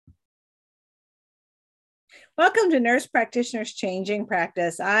Welcome to Nurse Practitioners Changing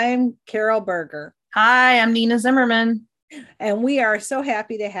Practice. I'm Carol Berger, Hi, I'm Nina Zimmerman. and we are so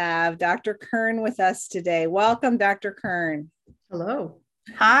happy to have Dr. Kern with us today. Welcome, Dr. Kern. Hello.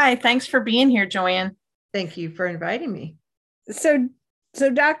 Hi, thanks for being here, Joanne. Thank you for inviting me. So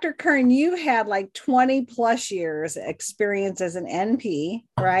Dr. Kern, you had like 20 plus years experience as an NP,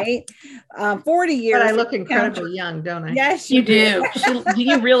 right? 40 years. But I look incredibly young, don't I? Yes, you do.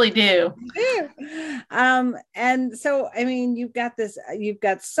 You really do. You do. And so, I mean, you've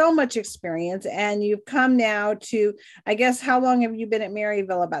got so much experience, and you've come now to, I guess, how long have you been at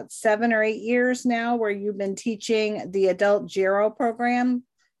Maryville? About 7 or 8 years now, where you've been teaching the adult Gero program.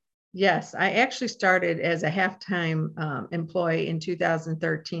 Yes, I actually started as a half-time employee in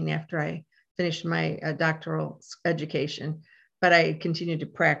 2013 after I finished my doctoral education, but I continued to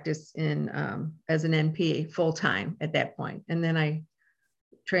practice as an NP full-time at that point. And then I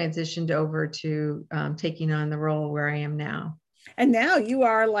transitioned over to taking on the role where I am now. And now you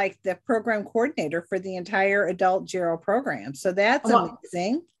are like the program coordinator for the entire adult Gero program. So that's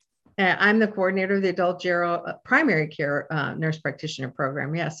amazing. I'm the coordinator of the adult Gero primary care nurse practitioner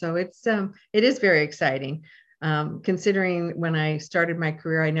program. Yeah, so it is very exciting. Considering when I started my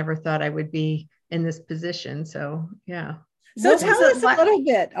career, I never thought I would be in this position. So yeah. So tell us a little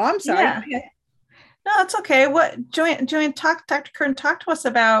bit. Oh, I'm sorry. Yeah. No, it's okay. Joanne, Dr. Kern, talk to us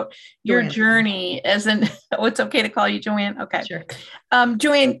about your journey as an, it's okay to call you Joanne. Okay. Sure.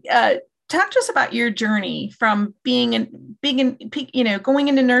 Joanne, talk to us about your journey from going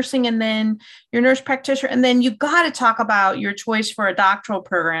into nursing, and then your nurse practitioner, and then you got to talk about your choice for a doctoral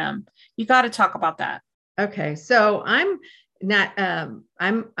program. You got to talk about that. Okay, so I'm not. I'm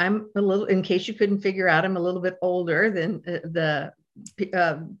a little. In case you couldn't figure out, I'm a little bit older than the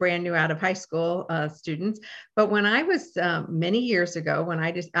brand new out of high school students. But when I was many years ago, when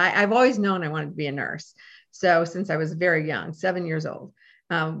I've always known I wanted to be a nurse. So since I was very young, 7 years old.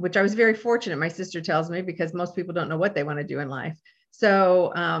 Which I was very fortunate, my sister tells me, because most people don't know what they want to do in life.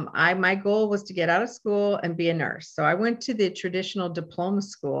 So my goal was to get out of school and be a nurse. So I went to the traditional diploma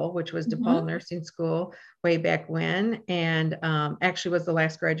school, which was DePaul Nursing School way back when, and actually was the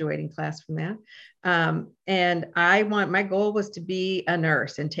last graduating class from that. And my goal was to be a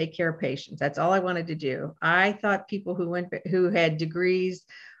nurse and take care of patients. That's all I wanted to do. I thought people who had degrees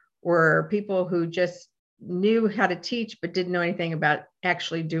were people who just knew how to teach, but didn't know anything about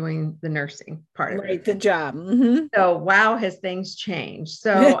actually doing the nursing part of it. Right, the job. So wow, has things changed.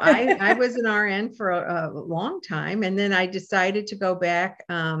 So I was an RN for a long time. And then I decided to go back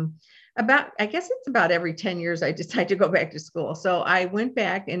I guess it's about every 10 years, I decide to go back to school. So I went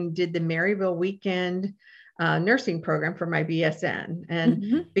back and did the Maryville weekend nursing program for my BSN.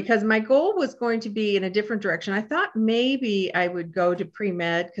 And because my goal was going to be in a different direction, I thought maybe I would go to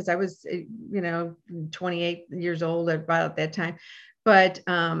pre-med, because I was, 28 years old about that time. But,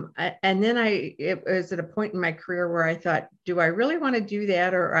 and then it was at a point in my career where I thought, do I really want to do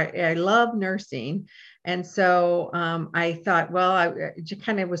that? Or I love nursing. And so I thought, well, I just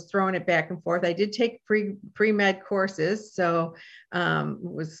kind of was throwing it back and forth. I did take pre-med courses. So it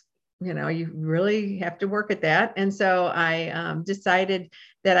was, you really have to work at that. And so I decided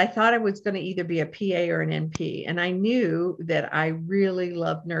that I thought I was going to either be a PA or an NP. And I knew that I really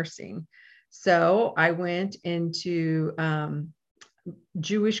loved nursing. So I went into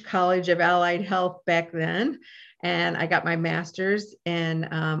Jewish College of Allied Health back then. And I got my master's, and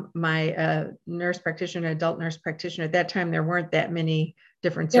my nurse practitioner, adult nurse practitioner. At that time, there weren't that many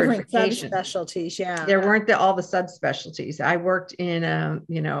different certifications. Subspecialties, yeah. There weren't all the subspecialties. I worked in, I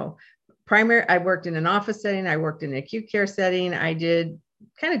worked in an office setting. I worked in an acute care setting. I did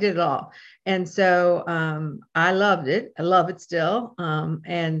it all. And so I loved it. I love it still.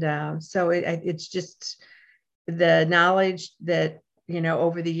 So it's just the knowledge that,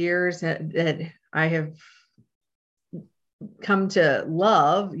 over the years that I have come to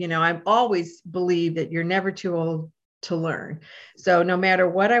love. I've always believed that you're never too old to learn. So no matter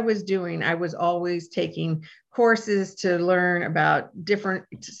what I was doing, I was always taking courses to learn about different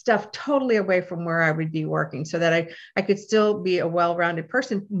stuff totally away from where I would be working, so that I could still be a well-rounded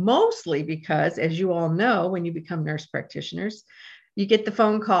person, mostly because, as you all know, when you become nurse practitioners, you get the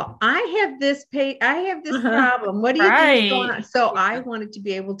phone call. I have this problem. What do you think is going on? So I wanted to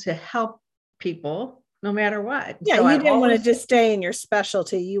be able to help people no matter what. Yeah, so you didn't want to just stay in your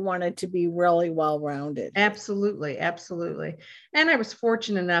specialty. You wanted to be really well-rounded. Absolutely. Absolutely. And I was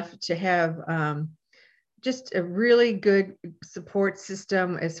fortunate enough to have just a really good support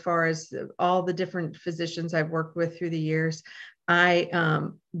system as far as all the different physicians I've worked with through the years.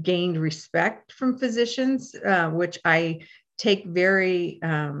 I gained respect from physicians, which I take very,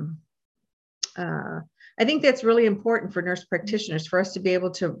 I I think that's really important for nurse practitioners, for us to be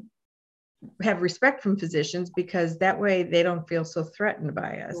able to have respect from physicians, because that way they don't feel so threatened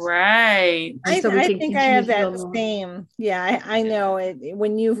by us. Right. And so we I can think I have continue to that build same. Yeah, I know it.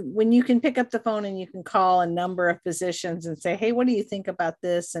 When you can pick up the phone and you can call a number of physicians and say, "Hey, what do you think about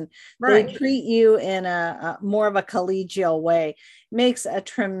this?" and Right. they treat you in a more of a collegial way, makes a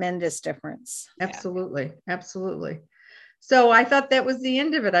tremendous difference. Absolutely. Absolutely. So I thought that was the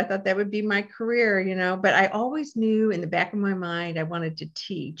end of it. I thought that would be my career, you know, but I always knew in the back of my mind, I wanted to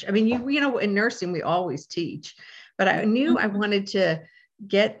teach. I mean, you know, in nursing, we always teach, but I knew I wanted to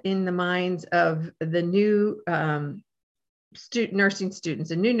get in the minds of the new nursing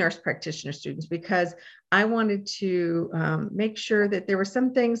students and new nurse practitioner students, because I wanted to make sure that there were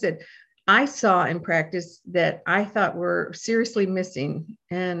some things that I saw in practice that I thought were seriously missing.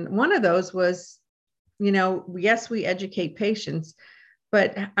 And one of those was, you know, yes, we educate patients,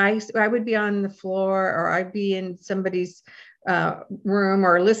 but I would be on the floor, or I'd be in somebody's room,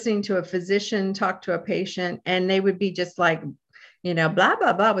 or listening to a physician talk to a patient, and they would be just like, you know, blah,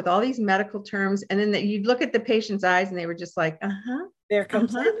 blah, blah, with all these medical terms. And then you'd look at the patient's eyes and they were just like, they're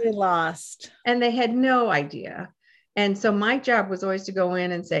completely lost. And they had no idea. And so my job was always to go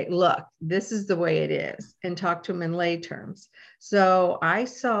in and say, look, this is the way it is, and talk to them in lay terms. So I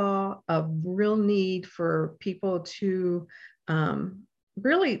saw a real need for people to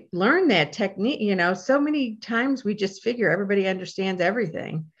really learn that technique. You know, so many times we just figure everybody understands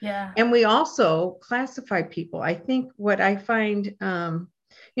everything. Yeah. And we also classify people. I think what I find, you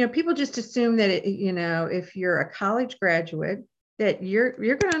know, people just assume that, you know, if you're a college graduate, that you're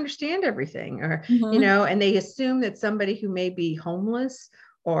going to understand everything, or, you know, and they assume that somebody who may be homeless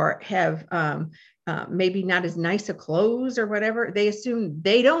or have maybe not as nice a clothes or whatever, they assume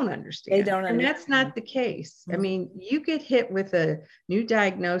they don't understand. They don't understand. And that's not the case. I mean, you get hit with a new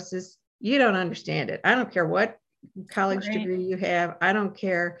diagnosis, you don't understand it. I don't care what college degree you have. I don't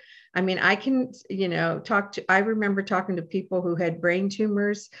care. I mean, I can, you know, I remember talking to people who had brain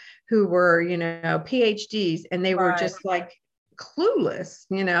tumors, who were, you know, PhDs, and they were just like clueless,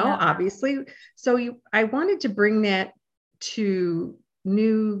 you know, obviously. So I wanted to bring that to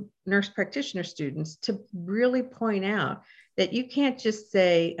new nurse practitioner students, to really point out that you can't just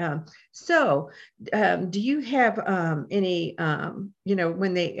say, do you have any, you know,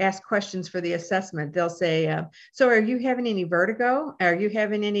 when they ask questions for the assessment, they'll say, so are you having any vertigo? Are you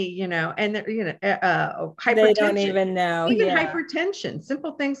having any, you know, and, you know, hypertension? They don't even know. Even hypertension,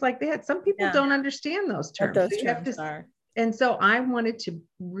 simple things like that. Some people don't understand those terms. What those terms are. And so I wanted to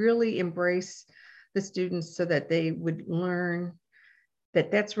really embrace the students so that they would learn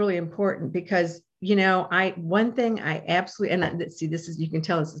that that's really important, because, you know, one thing I absolutely, and see, you can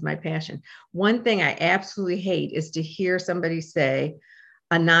tell this is my passion. One thing I absolutely hate is to hear somebody say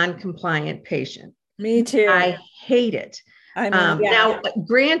a non-compliant patient. Me too. I hate it. I mean, now,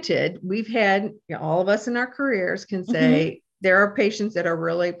 granted, we've had, you know, all of us in our careers can say there are patients that are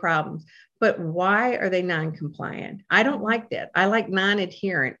really problems. But why are they non-compliant? I don't like that. I like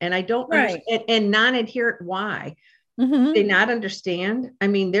non-adherent, and I don't understand. And non-adherent, why? They not understand. I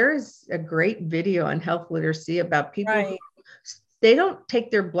mean, there is a great video on health literacy about people who, they don't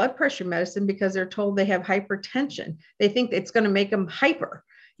take their blood pressure medicine because they're told they have hypertension. They think it's going to make them hyper.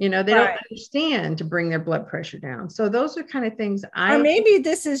 You know, they don't understand to bring their blood pressure down. So those are kind of things or maybe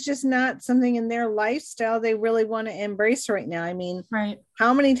this is just not something in their lifestyle they really want to embrace right now. I mean,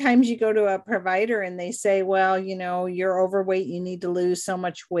 how many times you go to a provider and they say, well, you know, you're overweight, you need to lose so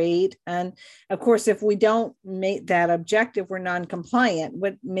much weight. And of course, if we don't make that objective, we're non-compliant.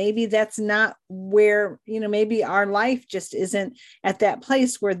 But maybe that's not where, you know, maybe our life just isn't at that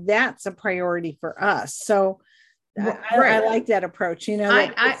place where that's a priority for us. So I like that approach. You know,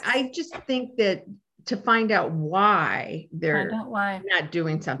 I just think that to find out why they're not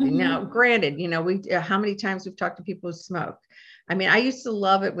doing something. Now, granted, you know, how many times we've talked to people who smoke. I mean, I used to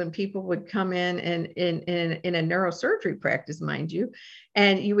love it when people would come in and in a neurosurgery practice, mind you,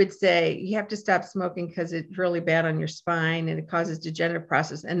 and you would say, you have to stop smoking because it's really bad on your spine and it causes degenerative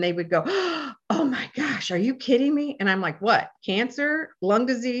process. And they would go, oh my gosh, are you kidding me? And I'm like, what? Cancer, lung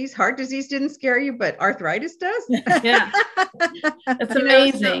disease, heart disease didn't scare you, but arthritis does? Yeah. That's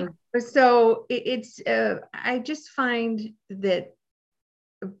amazing. So it's, I just find that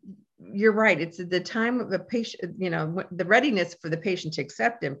you're right. It's the time of the patient, you know, the readiness for the patient to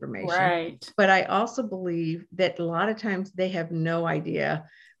accept information. Right. But I also believe that a lot of times they have no idea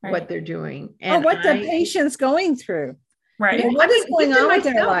what they're doing. And what the patient's going through. Right. What is going on with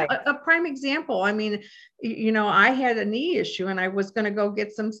their life? A prime example. I mean, you know, I had a knee issue and I was going to go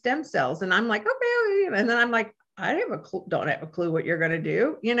get some stem cells and I'm like, okay. And then I'm like, don't have a clue what you're going to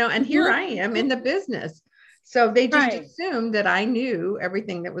do, you know, and here I am in the business. So they just Right. assumed that I knew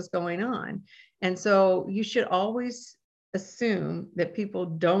everything that was going on. And so you should always assume that people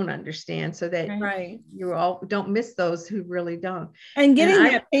don't understand so that Right. you all don't miss those who really don't. And And getting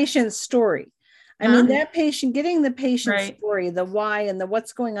that patient's story. I mean, Huh? that patient, getting the patient's Right. story, the why and the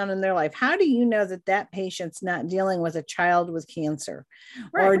what's going on in their life. How do you know that that patient's not dealing with a child with cancer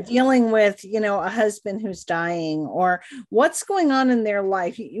or Right. dealing with, a husband who's dying, or what's going on in their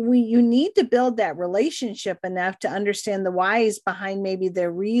life? You need to build that relationship enough to understand the whys behind maybe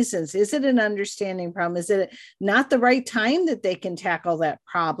their reasons. Is it an understanding problem? Is it not the right time that they can tackle that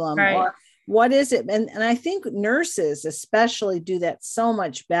problem? Right. Or what is it? And I think nurses especially do that so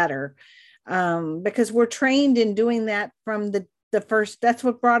much better, because we're trained in doing that from the first. That's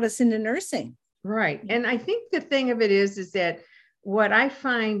what brought us into nursing. Right. And I think the thing of it is that what I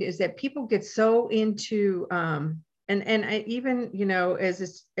find is that people get so into, and I even,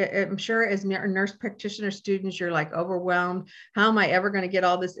 I'm sure as nurse practitioner students, you're like overwhelmed. How am I ever going to get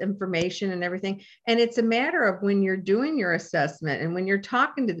all this information and everything? And it's a matter of when you're doing your assessment and when you're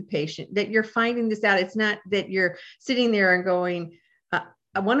talking to the patient that you're finding this out. It's not that you're sitting there and going,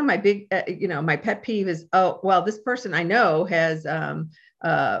 one of my big, my pet peeve is, oh, well, this person I know has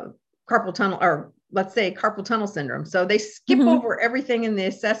carpal tunnel, or let's say carpal tunnel syndrome. So they skip over everything in the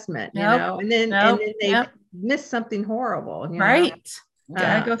assessment, and then they miss something horrible. Right.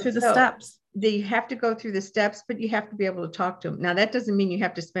 Gotta go through the steps. You have to go through the steps, but you have to be able to talk to them. Now, that doesn't mean you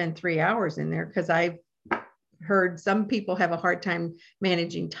have to spend 3 hours in there, because I've heard some people have a hard time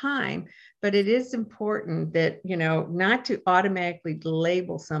managing time, but it is important that, not to automatically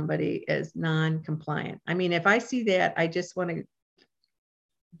label somebody as non-compliant. I mean, if I see that, I just want to,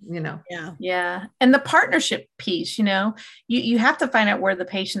 Yeah. And the partnership piece, you have to find out where the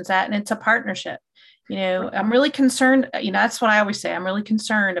patient's at, and it's a partnership. I'm really concerned, that's what I always say. I'm really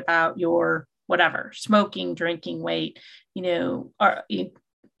concerned about your whatever, smoking, drinking, weight, can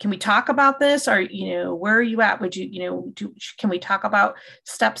we talk about this? Or, where are you at? Would you, can we talk about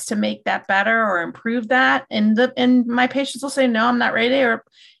steps to make that better or improve that? And my patients will say, no, I'm not ready. Or,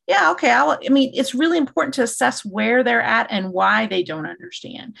 yeah, okay. It's really important to assess where they're at and why they don't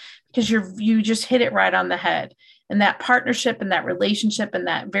understand, because you just hit it right on the head. And that partnership and that relationship and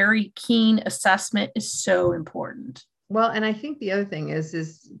that very keen assessment is so important. Well, and I think the other thing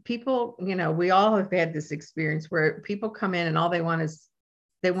is people, we all have had this experience where people come in and all they want is,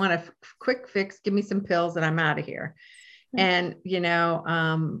 they want a quick fix, give me some pills and I'm out of here. And,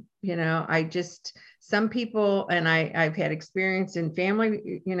 I just, some people, and I've had experience in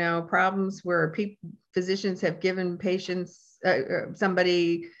family, problems where physicians have given patients,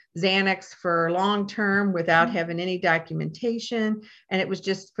 somebody Xanax for long-term without having any documentation. And it was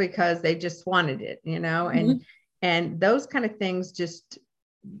just because they just wanted it, and those kind of things just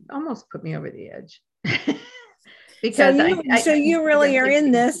almost put me over the edge. Because so you really are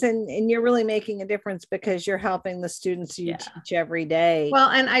in this, and you're really making a difference because you're helping the students you teach every day. Well,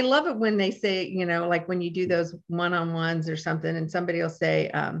 and I love it when they say, like when you do those one-on-ones or something, and somebody will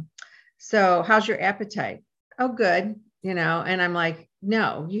say, so how's your appetite? Oh, good. And I'm like,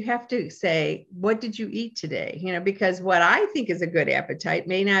 no, you have to say, what did you eat today? Because what I think is a good appetite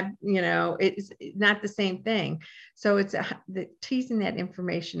may not, it's not the same thing. So it's teasing that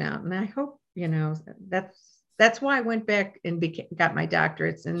information out. And I hope, that's why I went back and got my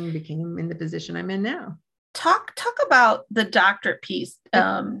doctorates and became in the position I'm in now. Talk about the doctorate piece.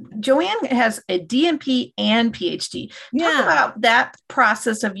 Joanne has a DNP and PhD. Talk about that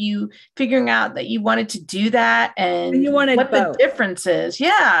process of you figuring out that you wanted to do that and you wanted what both. The difference is.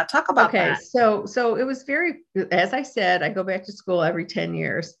 Yeah, talk about that. So it was as I said, I go back to school every 10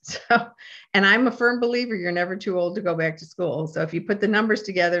 years. And I'm a firm believer you're never too old to go back to school. So if you put the numbers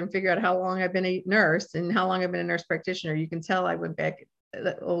together and figure out how long I've been a nurse and how long I've been a nurse practitioner, you can tell I went back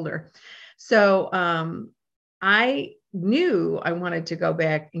older. So I knew I wanted to go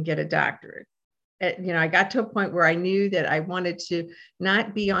back and get a doctorate. I got to a point where I knew that I wanted to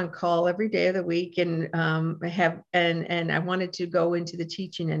not be on call every day of the week and and I wanted to go into the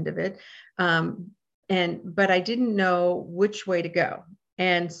teaching end of it. But I didn't know which way to go.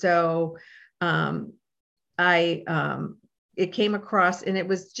 And so it came across, and it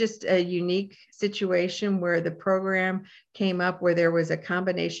was just a unique situation where the program came up where there was a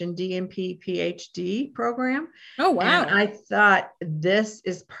combination DNP PhD program. Oh, wow. And I thought this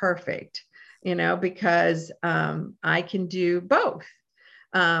is perfect, because I can do both,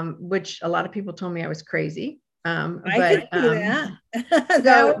 which a lot what I was crazy. I could do that.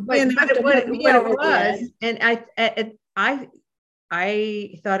 What it was, and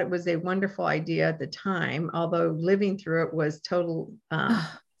I thought it was a wonderful idea at the time, although living through it was total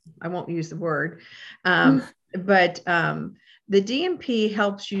I won't use the word, but the DMP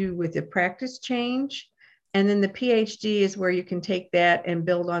helps you with the practice change. And then the PhD is where you can take that and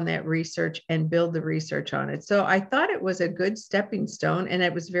build on that research and build the research on it. So I thought it was a good stepping stone, and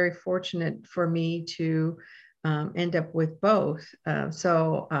it was very fortunate for me to end up with both. And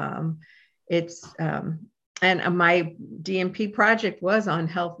my DMP project was on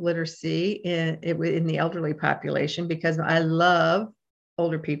health literacy in the elderly population, because I love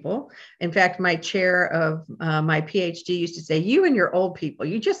older people. In fact, my chair of my PhD used to say, "You and your old people,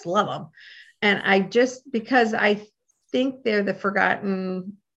 you just love them." And because I think they're the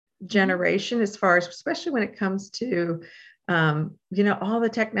forgotten generation, as far as, especially when it comes to, all the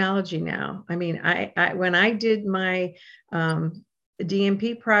technology now. I mean, when I did my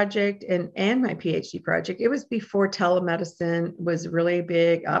DMP project and my PhD project, it was before telemedicine was really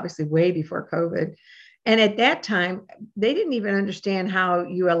big, obviously way before COVID. And at that time, they didn't even understand how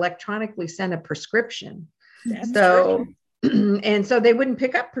you electronically send a prescription. That's So true. and so they wouldn't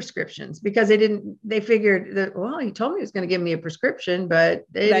pick up prescriptions because they figured that, well, he told me he was going to give me a prescription, but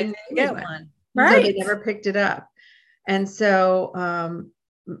they didn't get one. Right. So they never picked it up. And so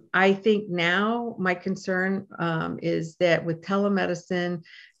I think now my concern is that with telemedicine,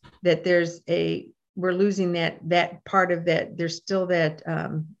 that we're losing that part of that. There's still that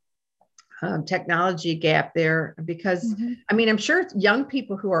technology gap there, because I mean, I'm sure it's young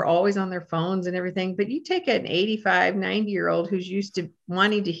people who are always on their phones and everything, but you take an 85, 90-year-old who's used to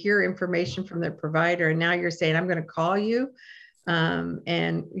wanting to hear information from their provider, and now you're saying, I'm going to call you and,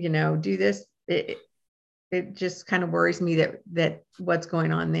 do this. It just kind of worries me that what's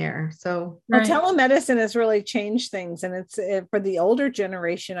going on there. So, well, telemedicine has really changed things, and it's for the older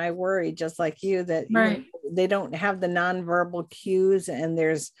generation. I worry, just like you, that they don't have the nonverbal cues, and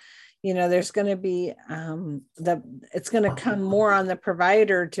there's going to be it's going to come more on the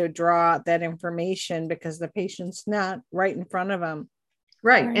provider to draw out that information, because the patient's not right in front of them.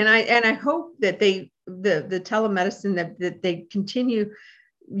 Right. And I hope that the telemedicine that they continue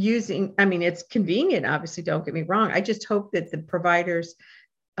using. I mean, it's convenient, obviously, don't get me wrong. I just hope that the providers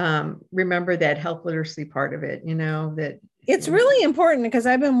remember that health literacy part of it, that it's really important, because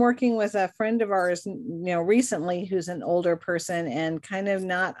I've been working with a friend of ours, recently, who's an older person and kind of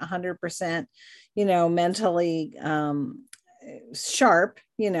not 100%, mentally sharp,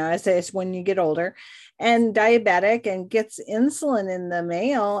 as it's when you get older, and diabetic, and gets insulin in the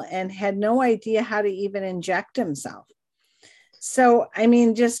mail and had no idea how to even inject himself. So, I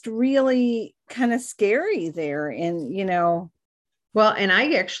mean, just really kind of scary there. And, well, and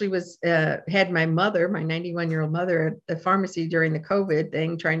I actually had my mother, my 91-year-old mother, at the pharmacy during the COVID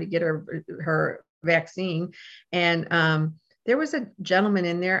thing, trying to get her vaccine. And there was a gentleman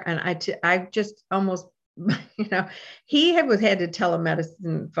in there, and I just almost, he had a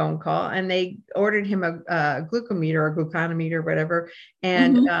telemedicine phone call, and they ordered him a glucometer or gluconometer, whatever.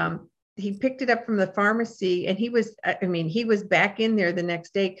 And he picked it up from the pharmacy, and he was back in there the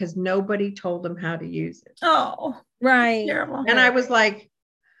next day because nobody told him how to use it. Oh, right. Terrible. And I was like,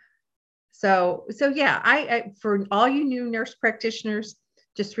 so yeah, I for all you new nurse practitioners,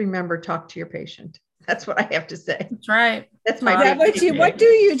 just remember, talk to your patient. That's what I have to say. That's right. That's my what do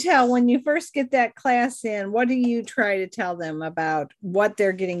you tell when you first get that class in? What do you try to tell them about what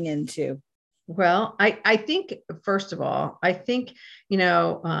they're getting into? Well, I think, first of all,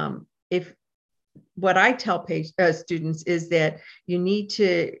 if what I tell students is that you need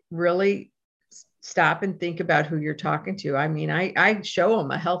to really stop and think about who you're talking to. I mean, I show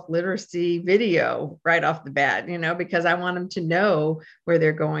them a health literacy video right off the bat, because I want them to know where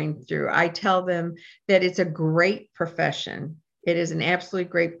they're going through. I tell them that it's a great profession. It is an absolutely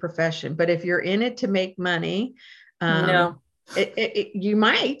great profession. But if you're in it to make money, you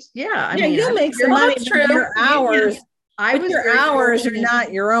might. Yeah. I mean, you'll make some money. True. Your hours. Your hours are fortunate.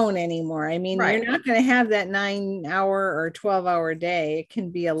 Not your own anymore. I mean, Right. You're not going to have that 9-hour or 12-hour day. It can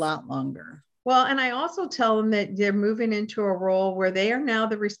be a lot longer. Well, and I also tell them that they're moving into a role where they are now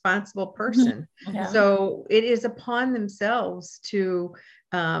the responsible person. Yeah. So it is upon themselves to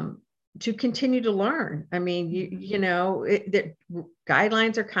continue to learn. I mean, the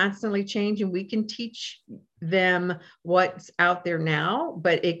guidelines are constantly changing. We can teach them what's out there now,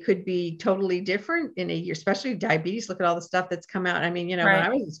 but it could be totally different in a year, especially diabetes. Look at all the stuff that's come out. I mean, when I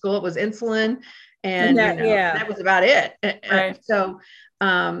was in school, it was insulin, and that was about it. Right. So,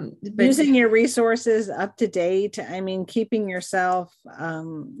 but using your resources up to date. I mean, keeping yourself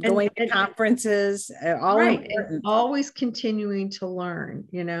going to conferences, all right, and always continuing to learn.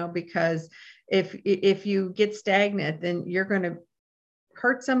 Because if you get stagnant, then you're going to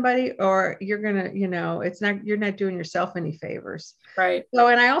hurt somebody, or you're going to, you're not doing yourself any favors. Right. So,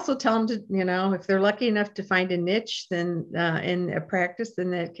 and I also tell them to, if they're lucky enough to find a niche, then in a practice, then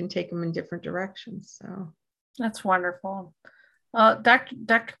that can take them in different directions. So that's wonderful.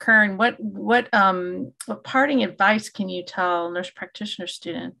 Dr. Kern, what parting advice can you tell nurse practitioner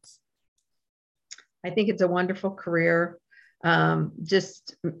students? I think it's a wonderful career.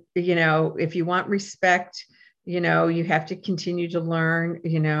 Just, if you want respect, you have to continue to learn,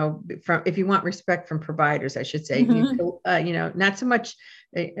 if you want respect from providers, I should say, not so much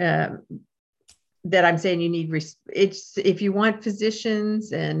that I'm saying you need, it's if you want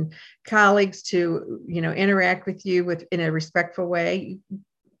physicians and colleagues to, interact with you in a respectful way,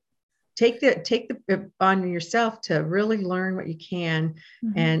 take the on yourself to really learn what you can,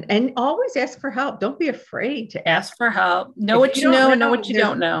 and always ask for help. Don't be afraid to ask for help. Know what you know and know what you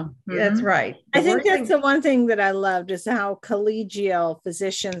don't know. That's right. I think that's the one thing that I loved is how collegial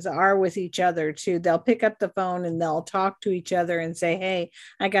physicians are with each other too. They'll pick up the phone and they'll talk to each other and say, hey,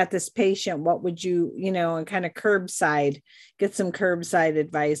 I got this patient. What would you, and kind of get some curbside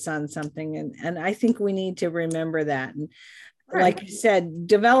advice on something. And I think we need to remember that. And like you said,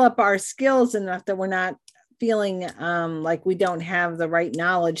 develop our skills enough that we're not feeling like we don't have the right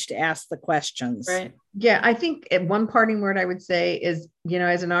knowledge to ask the questions. Right. Yeah. I think one parting word I would say is,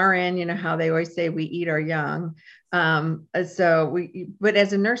 as an RN, how they always say we eat our young. But as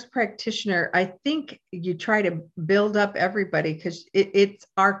a nurse practitioner, I think you try to build up everybody, because it's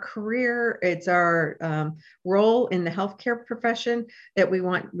our career, it's our role in the healthcare profession that we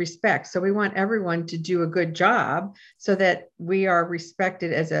want respect. So we want everyone to do a good job so that we are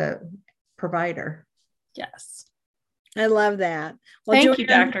respected as a provider. Yes. I love that. Well, thank you,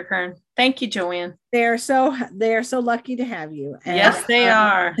 Dr. Kern. Thank you, Joanne. They are so lucky to have you. And, yes, they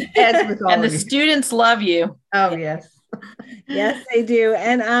are. And the students love you. Oh, yes. Yes, they do.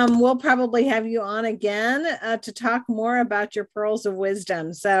 And we'll probably have you on again to talk more about your pearls of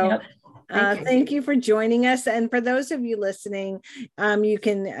wisdom. So thank you for joining us. And for those of you listening, you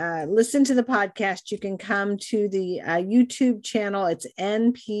can listen to the podcast. You can come to the YouTube channel. It's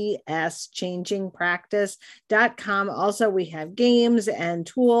npschangingpractice.com. Also, we have games and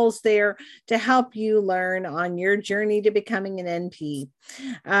tools there to help you learn on your journey to becoming an NP.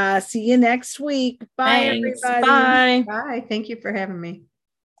 See you next week. Bye, Thanks. everybody. Bye. Bye. Thank you for having me.